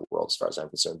the end of the world as far as I'm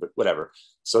concerned, but whatever.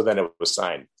 So then it was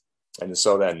signed. And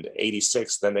so then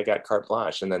 86, then they got carte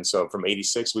blanche. And then so from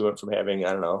 86, we went from having,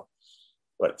 I don't know,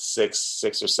 six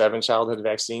or seven childhood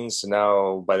vaccines. So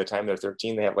now by the time they're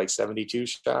 13, they have like 72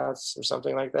 shots or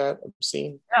something like that. I've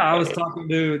seen. Yeah, I was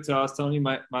telling you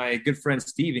my good friend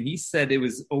Steve, and he said it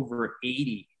was over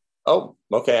 80. Oh,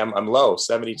 okay. I'm low.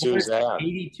 72 is that?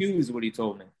 82 is what he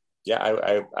told me.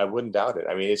 Yeah, I wouldn't doubt it.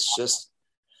 I mean, it's just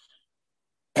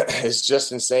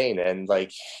insane. And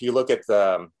like, you look at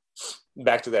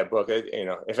back to that book,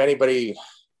 if anybody,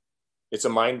 it's a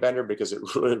mind bender because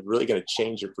it's really going to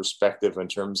change your perspective in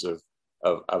terms of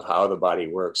how the body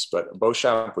works. But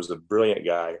Beauchamp was a brilliant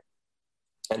guy.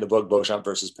 And the book Beauchamp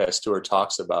versus Pasteur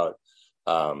talks about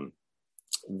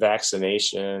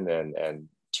vaccination and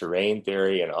terrain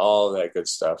theory and all that good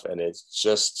stuff. And it's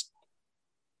just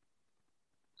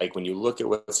like, when you look at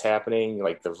what's happening,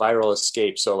 like the viral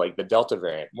escape. So like the Delta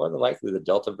variant, more than likely the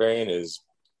Delta variant is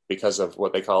because of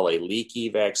what they call a leaky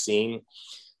vaccine,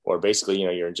 or basically,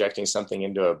 you're injecting something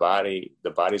into a body,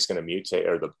 the body's going to mutate,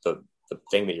 or the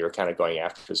thing that you're kind of going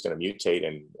after is going to mutate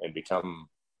and become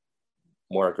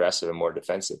more aggressive and more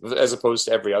defensive, as opposed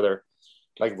to every other,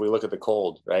 like if we look at the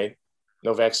cold, right?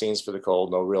 No vaccines for the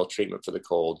cold, no real treatment for the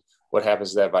cold. What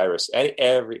happens to that virus?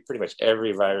 Pretty much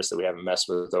every virus that we haven't messed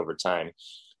with over time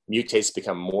mutates,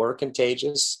 become more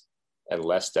contagious and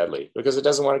less deadly because it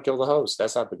doesn't want to kill the host.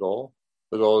 That's not the goal.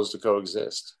 The goal is to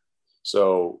coexist.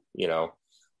 So,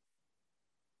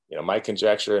 my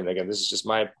conjecture, and again, this is just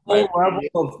my level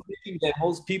of thinking that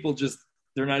most people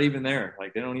they're not even there.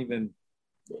 Like, they don't even.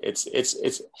 It's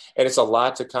a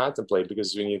lot to contemplate,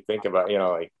 because when you think about,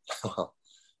 well,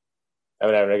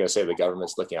 I'm not going to say the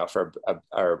government's looking out for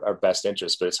our best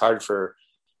interest, but it's hard for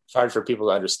people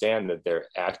to understand that they're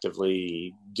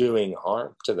actively doing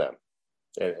harm to them.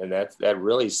 And that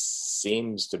really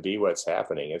seems to be what's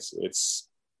happening. It's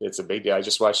a big deal. I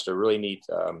just watched a really neat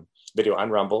video on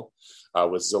Rumble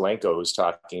with Zelenko, who's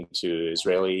talking to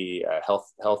Israeli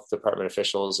health department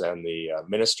officials and the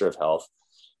minister of health,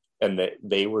 and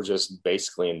they were just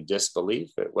basically in disbelief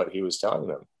at what he was telling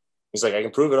them. He's like, I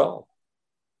can prove it all,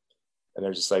 and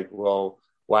they're just like, well,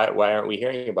 why aren't we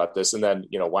hearing about this? And then,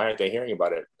 why aren't they hearing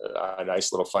about it? A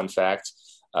nice little fun fact.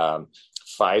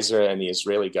 Pfizer and the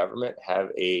Israeli government have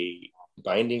a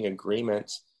binding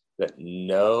agreement that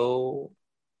no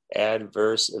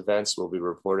adverse events will be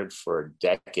reported for a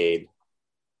decade,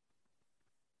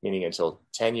 meaning until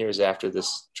 10 years after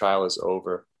this trial is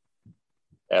over,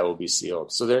 that will be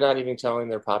sealed. So they're not even telling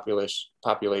their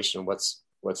population what's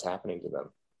happening to them.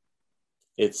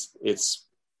 It's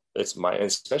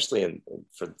especially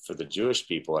for the Jewish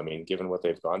people. I mean, given what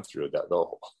they've gone through, that the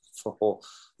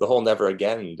whole never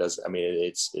again does. I mean,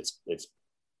 it's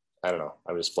I don't know.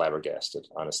 I'm just flabbergasted,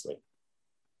 honestly.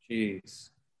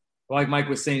 Jeez. Like Mike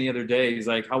was saying the other day, he's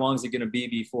like, how long is it going to be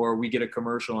before we get a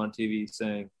commercial on TV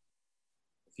saying,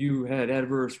 if you had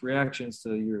adverse reactions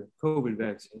to your COVID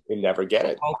vaccine, you never get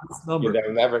it.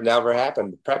 It never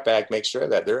happened. PrEP Act makes sure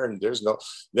that there's no,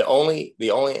 the only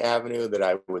avenue that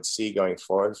I would see going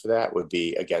forward for that would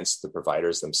be against the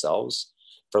providers themselves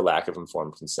for lack of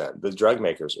informed consent. The drug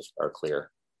makers are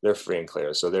clear. They're free and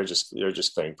clear. So they're just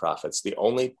clearing profits. The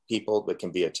only people that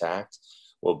can be attacked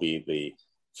will be the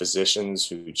physicians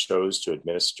who chose to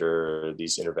administer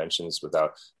these interventions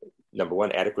without, number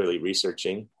one, adequately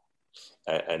researching,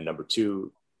 and number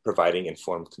two, providing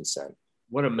informed consent.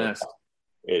 What a mess.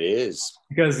 It is.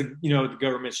 Because, the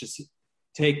government should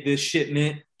take this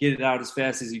shipment, get it out as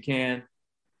fast as you can.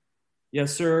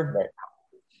 Yes, sir. Right.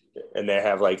 And they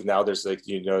have now there's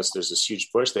there's this huge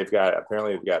push.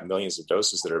 Apparently they've got millions of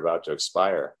doses that are about to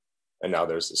expire. And now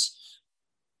there's this.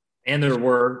 And there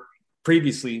were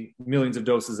previously millions of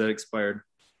doses that expired.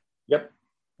 Yep.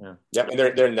 Yeah. Yep. And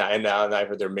they're not, and now I've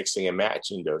heard they're mixing and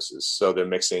matching doses. So they're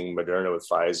mixing Moderna with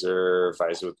Pfizer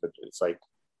with, it's like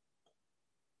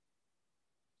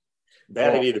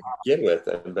bad idea to begin with.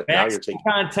 But now you're taking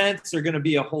contents are going to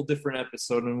be a whole different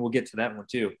episode, and we'll get to that one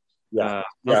too. Yeah.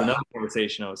 That was another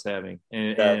conversation I was having.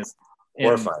 And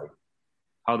horrifying.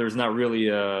 How there's not really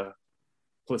a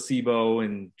placebo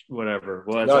and whatever.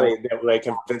 Well, no, they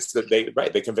convinced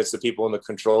they convinced the people in the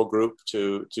control group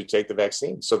to take the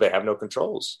vaccine, so they have no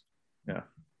controls. Yeah,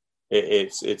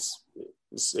 it's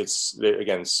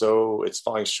again, so it's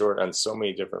falling short on so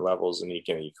many different levels, and you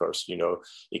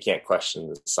can't question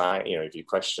the science. If you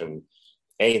question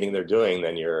anything they're doing,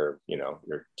 then you're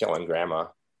killing grandma.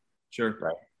 Sure,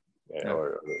 right?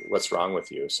 Or what's wrong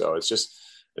with you? So it's just.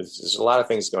 There's a lot of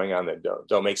things going on that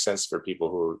don't make sense for people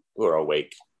who are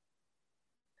awake.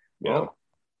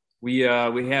 We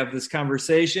have this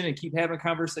conversation and keep having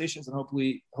conversations, and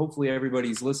hopefully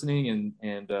everybody's listening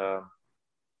and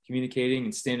communicating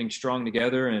and standing strong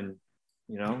together, and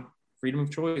freedom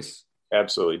of choice.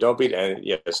 Absolutely. Don't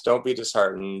be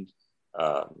disheartened.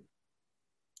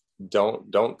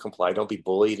 Don't comply. Don't be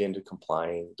bullied into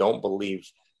complying. Don't believe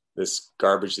this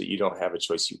garbage that you don't have a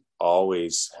choice. You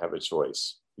always have a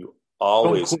choice. You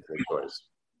always have a choice.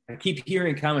 I keep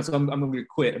hearing comments. I'm going to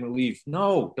quit. I'm going to leave.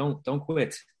 No, don't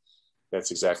quit.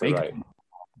 That's exactly right.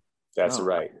 That's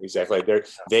right. Exactly.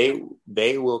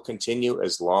 They will continue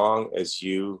as long as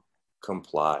you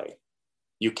comply.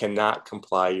 You cannot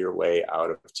comply your way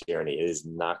out of tyranny. It is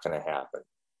not going to happen.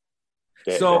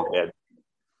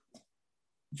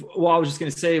 Well, I was just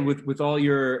going to say, with all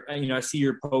your, I see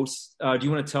your posts. Do you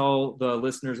want to tell the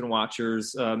listeners and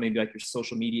watchers maybe like your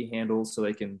social media handles so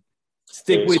they can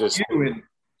stick with you?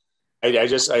 I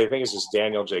think it's just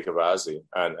Daniel Jacobazzi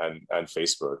on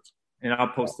Facebook, and I'll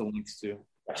post the links too.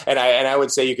 And I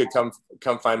would say you could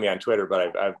come find me on Twitter,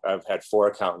 but I've had 4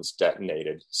 accountants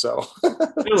detonated. So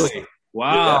really,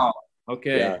 wow, yeah.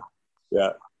 Okay,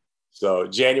 yeah. So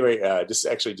January,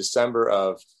 December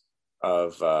of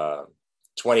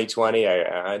 2020,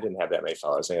 I didn't have that many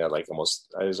followers. I had I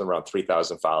was around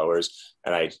 3,000 followers,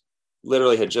 and I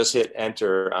literally had just hit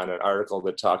enter on an article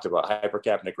that talked about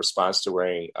hypercapnic response to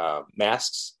wearing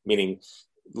masks, meaning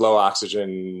low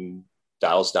oxygen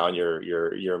dials down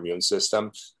your immune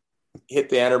system. Hit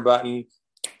the enter button,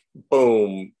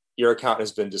 boom, your account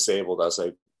has been disabled. I was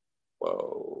like,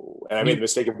 whoa. And I made the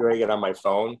mistake of doing it on my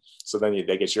phone. So then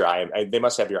they get your they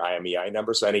must have your IMEI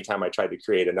number. So anytime I tried to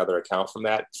create another account from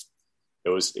that, it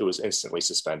was instantly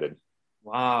suspended.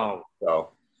 Wow.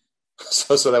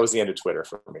 So that was the end of Twitter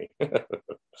for me.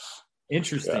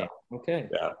 Interesting. Yeah. Okay.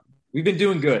 Yeah. We've been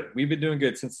doing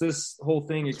good since this whole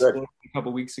thing exploded a couple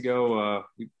of weeks ago.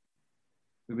 We've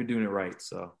been doing it right.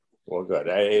 So. Well, good.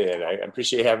 I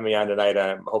appreciate having me on tonight.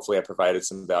 Hopefully I provided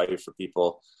some value for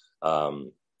people.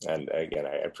 And again,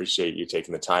 I appreciate you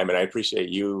taking the time, and I appreciate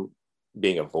you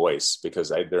being a voice, because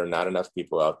there are not enough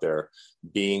people out there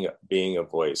being a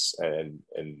voice, and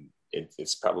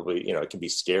it's probably, it can be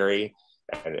scary,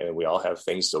 and we all have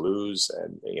things to lose,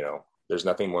 and there's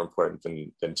nothing more important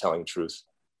than telling truth,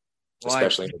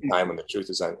 especially in a time when the truth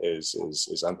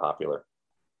is unpopular.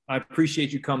 I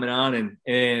appreciate you coming on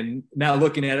and not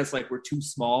looking at us like we're too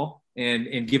small,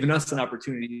 and giving us an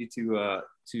opportunity to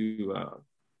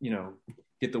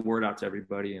get the word out to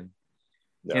everybody,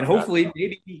 and hopefully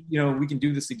maybe we can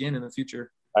do this again in the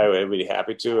future. I would be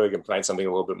happy to. I can find something a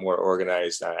little bit more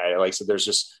organized. Like I said,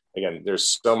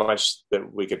 there's so much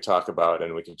that we could talk about,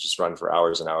 and we could just run for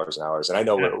hours and hours and hours. And I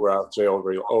know we're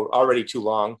already too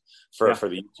long for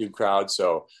the YouTube crowd.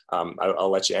 So I'll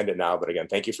let you end it now. But again,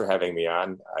 thank you for having me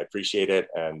on. I appreciate it.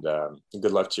 And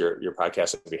good luck to your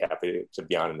podcast. I'd be happy to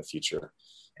be on in the future.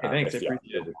 Hey, thanks. I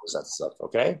appreciate it. Stuff.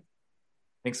 Okay.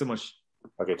 Thanks so much.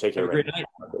 Okay. Take care. Have a great night.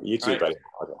 Okay, you too, buddy.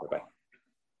 Okay, bye-bye.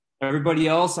 Everybody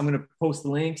else, I'm going to post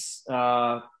the links.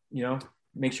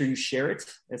 Make sure you share it.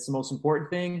 That's the most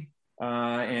important thing.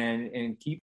 And keep